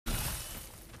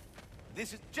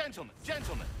This is...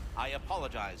 Gentlemen, I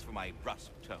apologize for my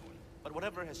brusque tone, but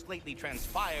whatever has lately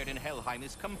transpired in Helheim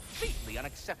is completely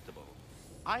unacceptable.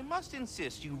 I must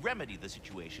insist you remedy the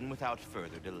situation without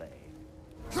further delay.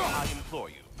 I implore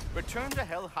you, return to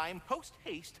Helheim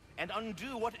post-haste and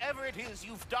undo whatever it is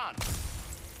you've done.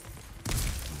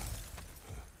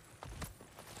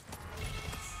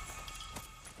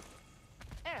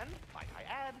 And, might I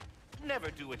add, never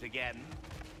do it again.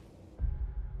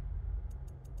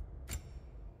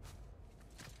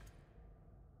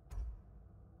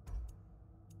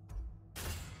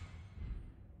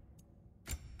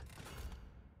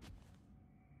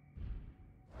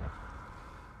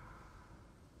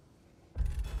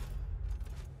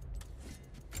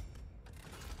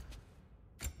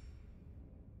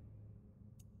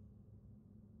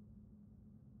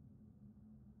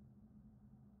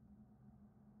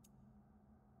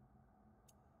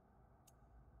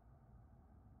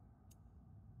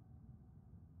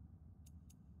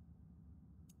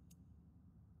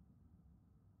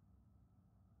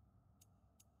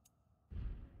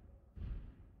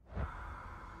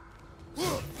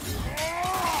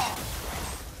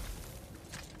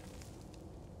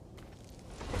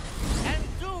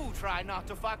 Try not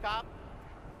to fuck up.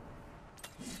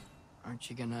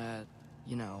 Aren't you gonna,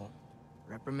 you know,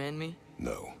 reprimand me?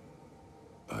 No.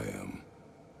 I am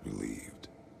relieved.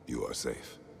 You are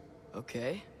safe.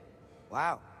 Okay.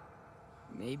 Wow.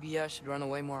 Maybe I should run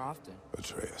away more often.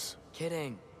 Atreus.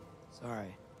 Kidding.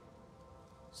 Sorry.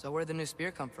 So where'd the new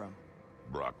spear come from?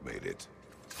 Brock made it.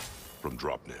 From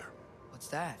Dropnir. What's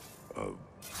that? A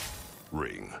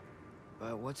ring.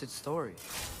 But what's its story?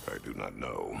 I do not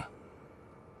know.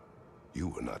 You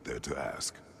were not there to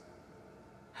ask.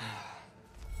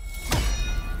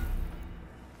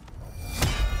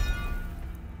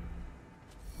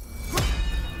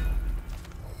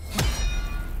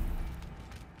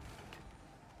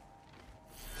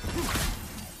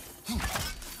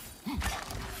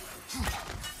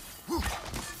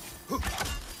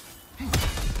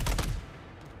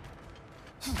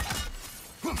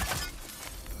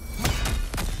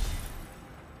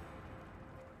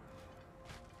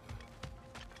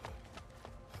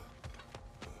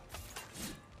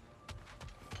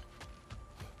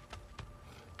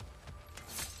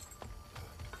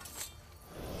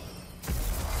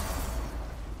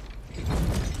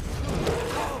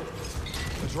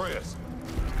 Atreus!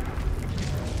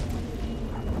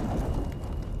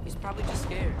 He's probably just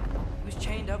scared. He was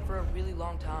chained up for a really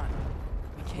long time.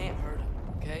 We can't hurt him,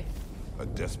 okay? A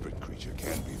desperate creature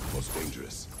can be the most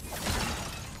dangerous.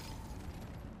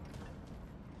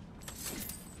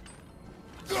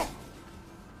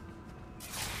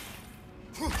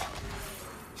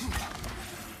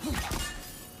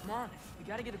 Come on, we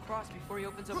gotta get across before he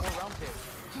opens up more realm pits.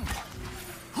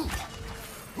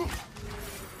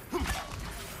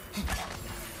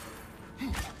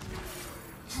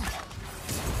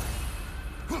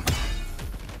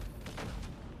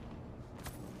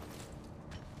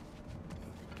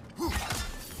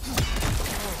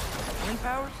 Wind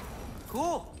powers?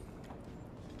 Cool!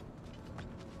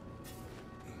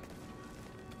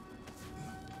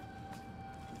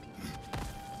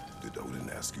 Did Odin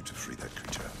ask you to free that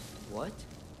creature? What?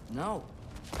 No.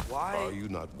 Why? Are you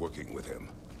not working with him?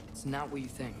 It's not what you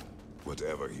think.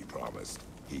 Whatever he promised,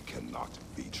 he cannot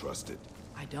be trusted.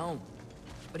 I don't.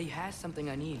 But he has something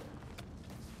I need.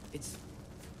 It's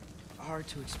hard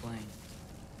to explain.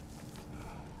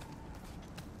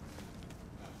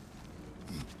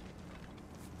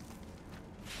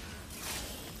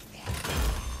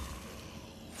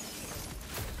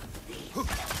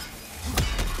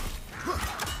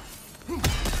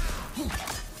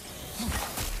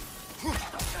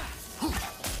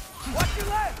 Watch your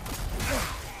left!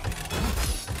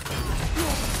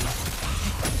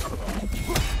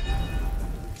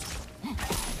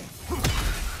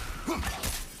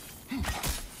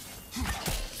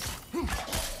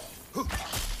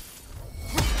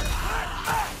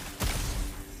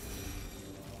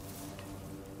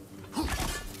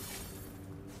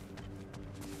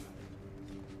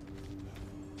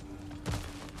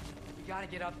 We gotta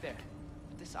get up there.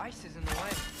 But this ice is in the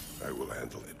way. I will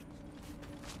handle it.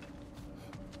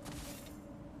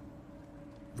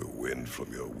 The wind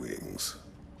from your wings.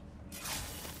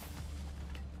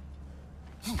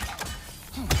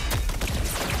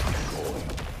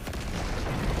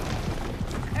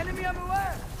 Enemy on the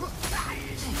left!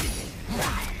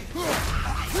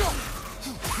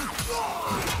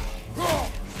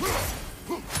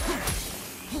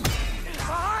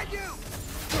 Behind you!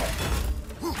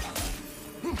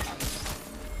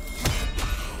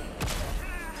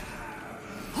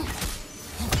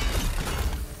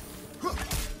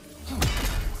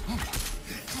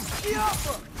 off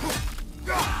him!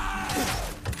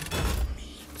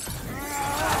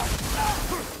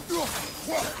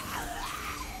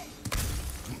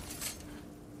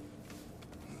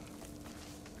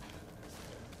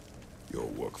 Your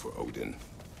work for Odin.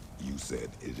 You said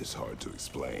it is hard to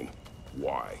explain.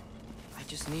 Why? I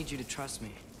just need you to trust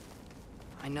me.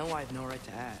 I know I have no right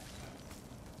to ask.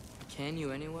 Can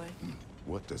you anyway?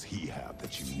 What does he have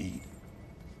that you need?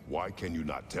 Why can you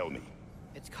not tell me?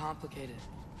 It's complicated.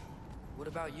 What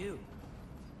about you?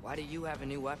 Why do you have a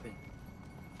new weapon?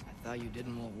 I thought you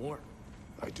didn't want war.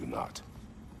 I do not.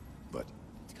 But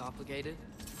It's complicated?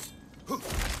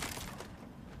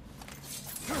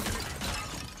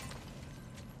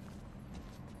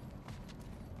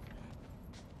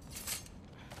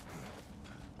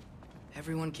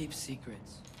 Everyone keeps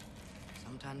secrets.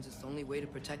 Sometimes it's the only way to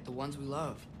protect the ones we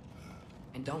love.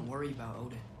 And don't worry about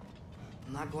Odin.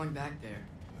 I'm not going back there.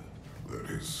 that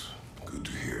is good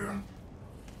to hear.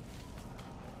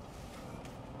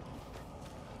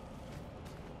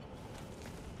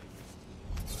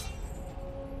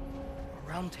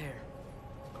 Around Tear.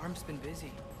 Garm's been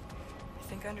busy. I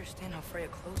think I understand how Freya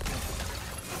closed him.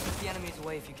 Keep the enemies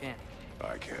away if you can.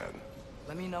 I can.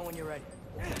 Let me know when you're ready.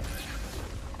 I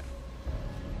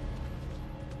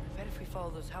bet if we follow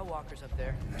those Hellwalkers up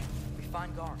there, we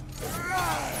find Garm.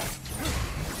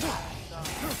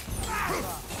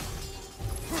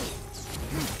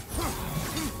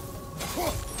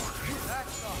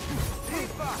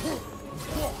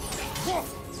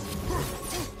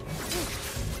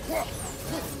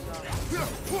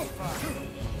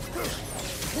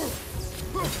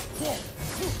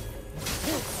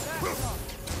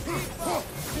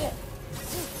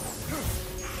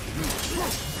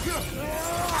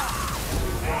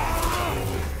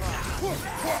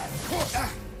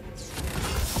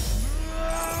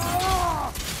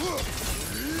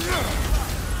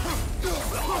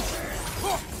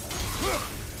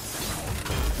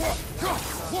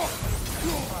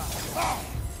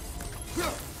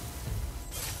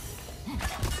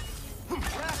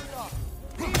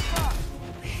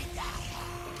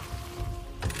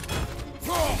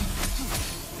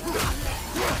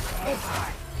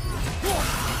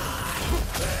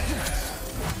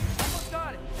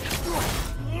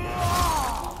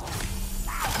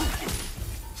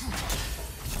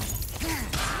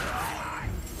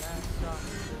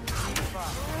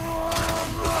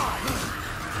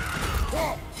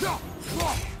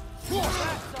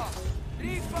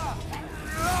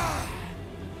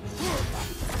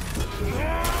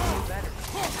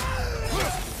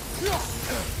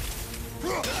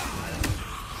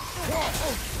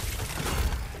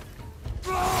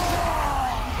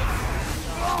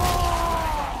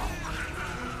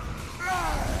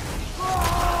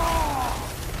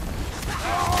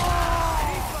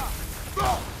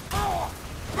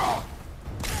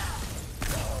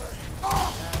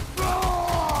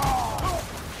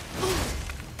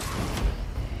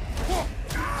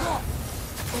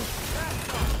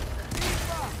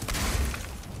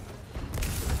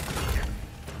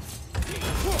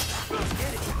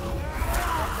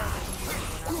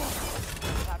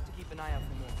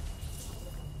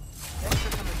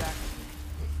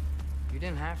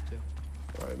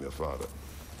 I am your father.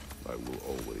 I will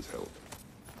always help,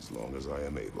 as long as I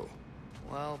am able.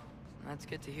 Well, that's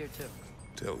good to hear too.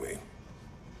 Tell me,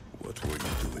 what were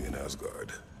you doing in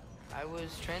Asgard? I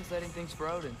was translating things for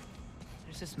Odin.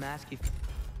 There's this mask he found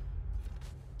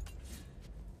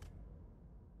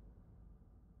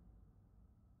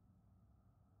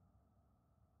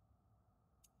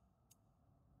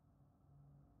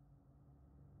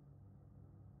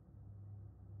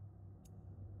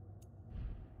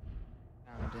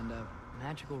and a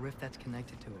magical rift that's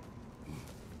connected to it.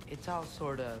 It's all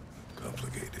sort of...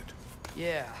 Complicated.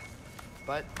 Yeah,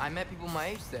 but I met people my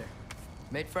age there.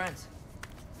 Made friends.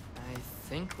 I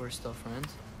think we're still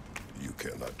friends. You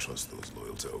cannot trust those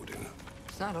loyal to Odin.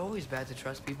 It's not always bad to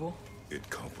trust people. It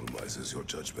compromises your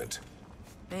judgment.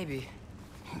 Maybe.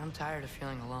 I'm tired of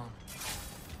feeling alone.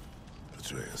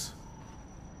 Atreus,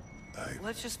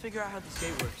 Let's just figure out how this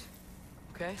gate works,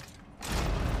 okay?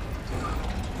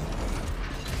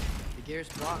 The gear's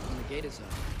blocked when the gate is up.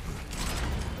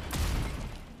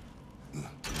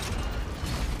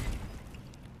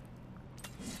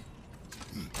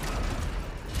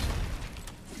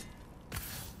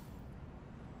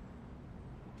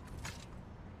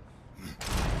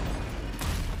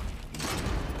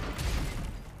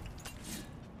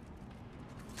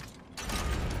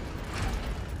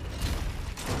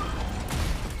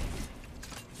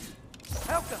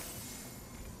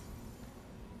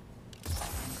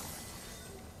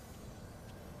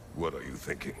 what are you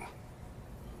thinking?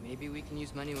 Maybe we can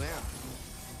use Manuel.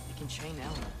 He can chain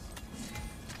elements.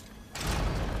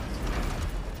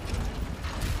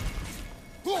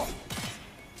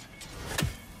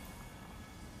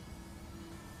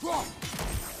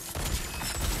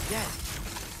 Yes.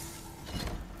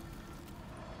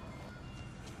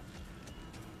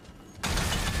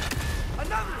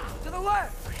 Another! To the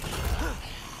left!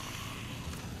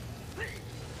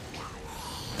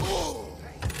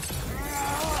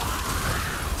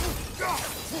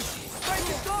 Break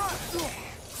it down!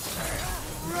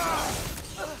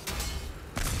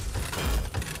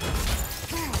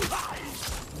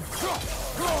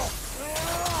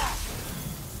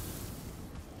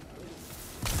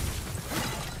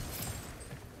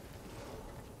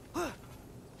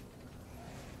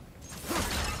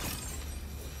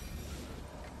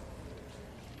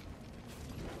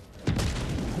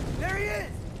 There he is!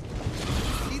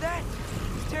 See that?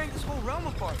 He's tearing this whole realm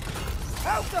apart.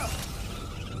 Help them!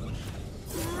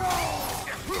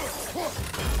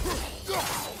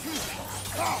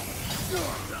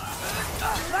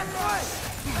 Left way!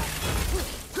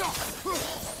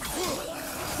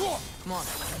 Come on.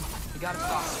 We gotta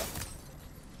stop him.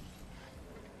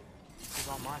 This is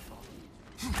all my fault.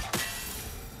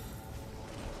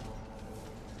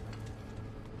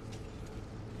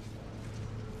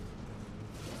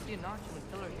 I see a notch in the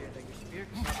pillar here that your spear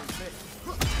can probably fit.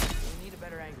 We need a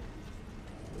better angle.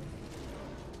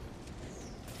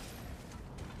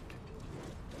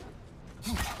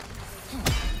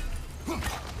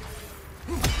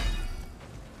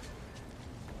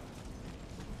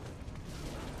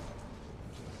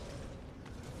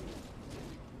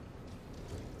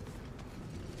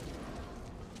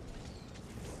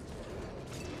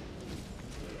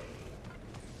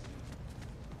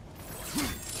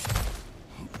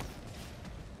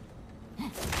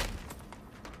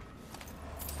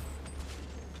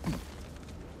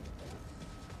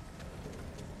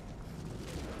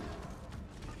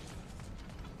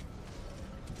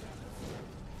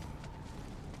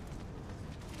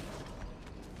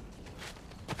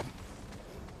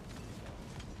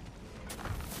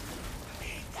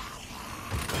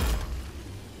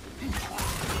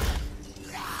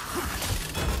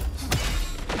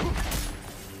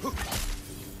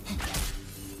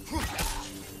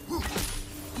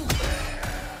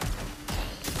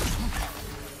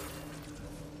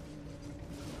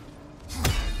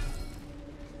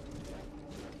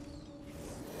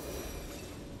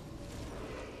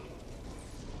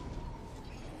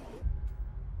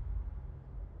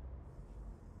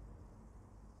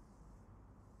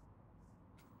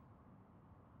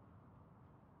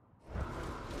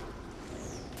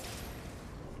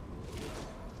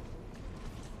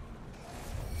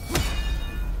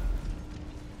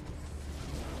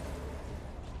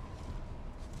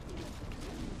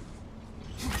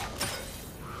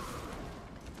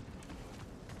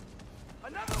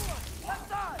 Another one! Left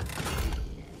side!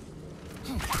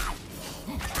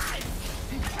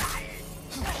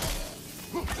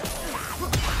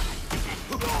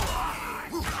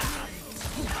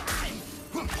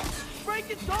 Break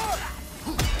it door!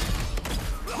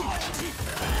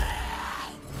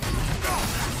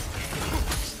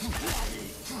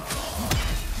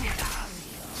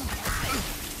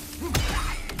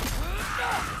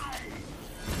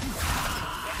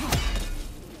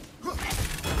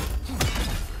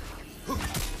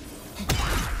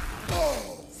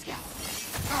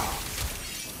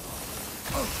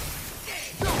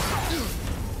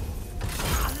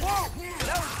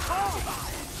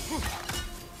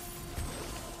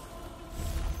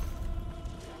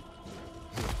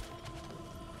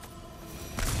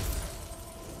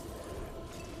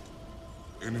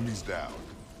 Enemies down.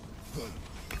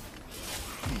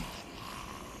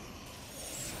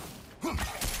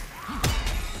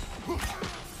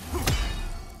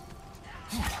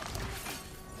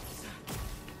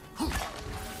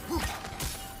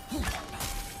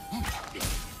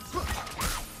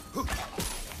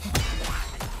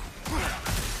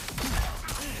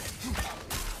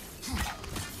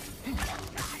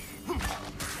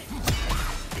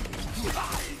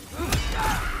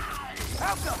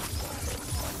 Help them!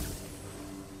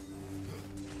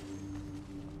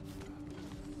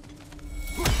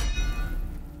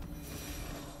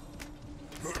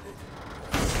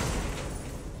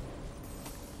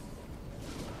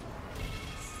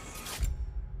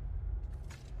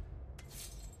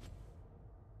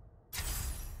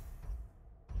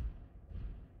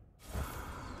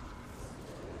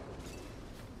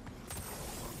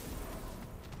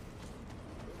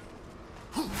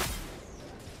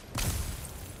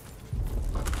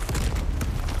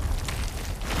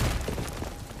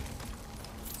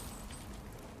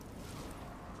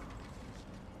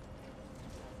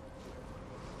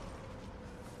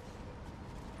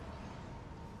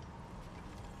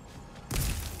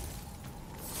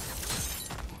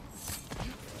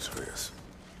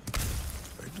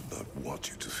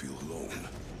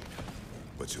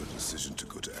 about your decision to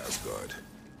go to Asgard.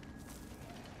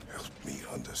 Help me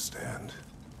understand.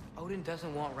 Odin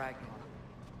doesn't want Ragnarok.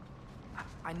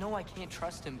 I know I can't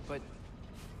trust him, but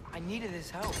I needed his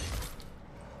help.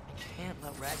 I can't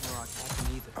let Ragnarok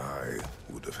happen either.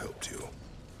 I would have helped you.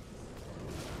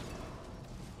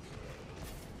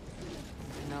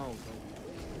 No,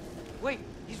 but... Wait,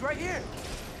 he's right here!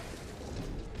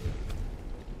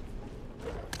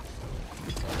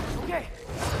 Okay,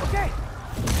 okay!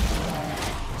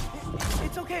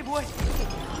 It's okay, boy.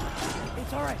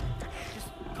 It's all right. Just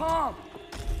calm.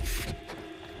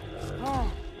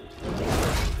 Calm.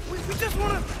 We just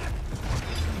wanna...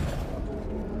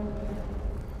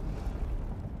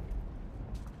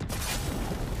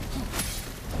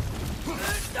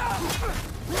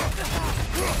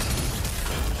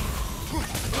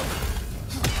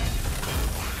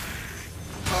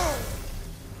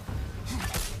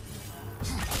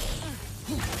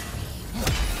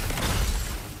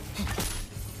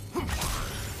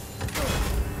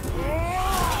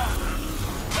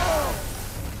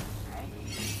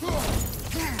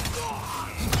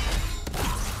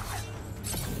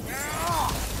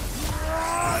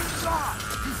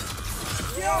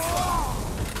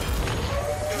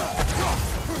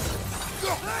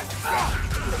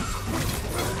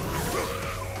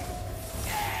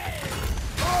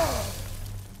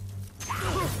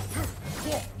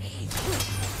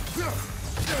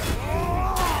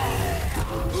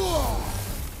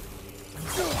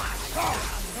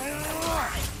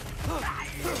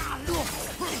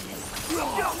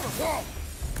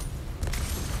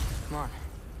 Come on.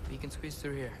 You can squeeze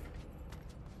through here.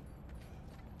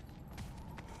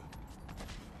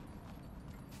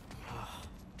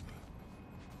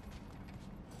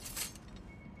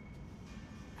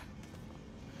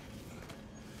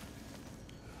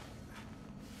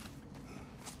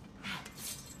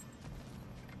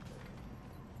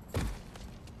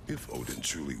 If Odin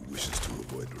truly wishes to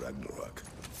avoid Ragnarok,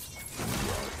 then we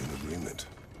are in agreement.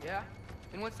 Yeah?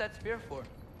 And what's that spear for?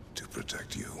 To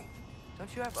protect you.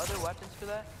 Don't you have other weapons for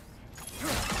that?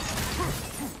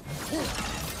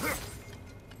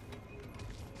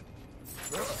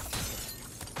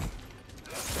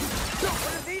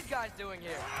 What are these guys doing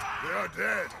here? They are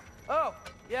dead. Oh,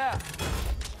 yeah.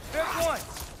 Fair point.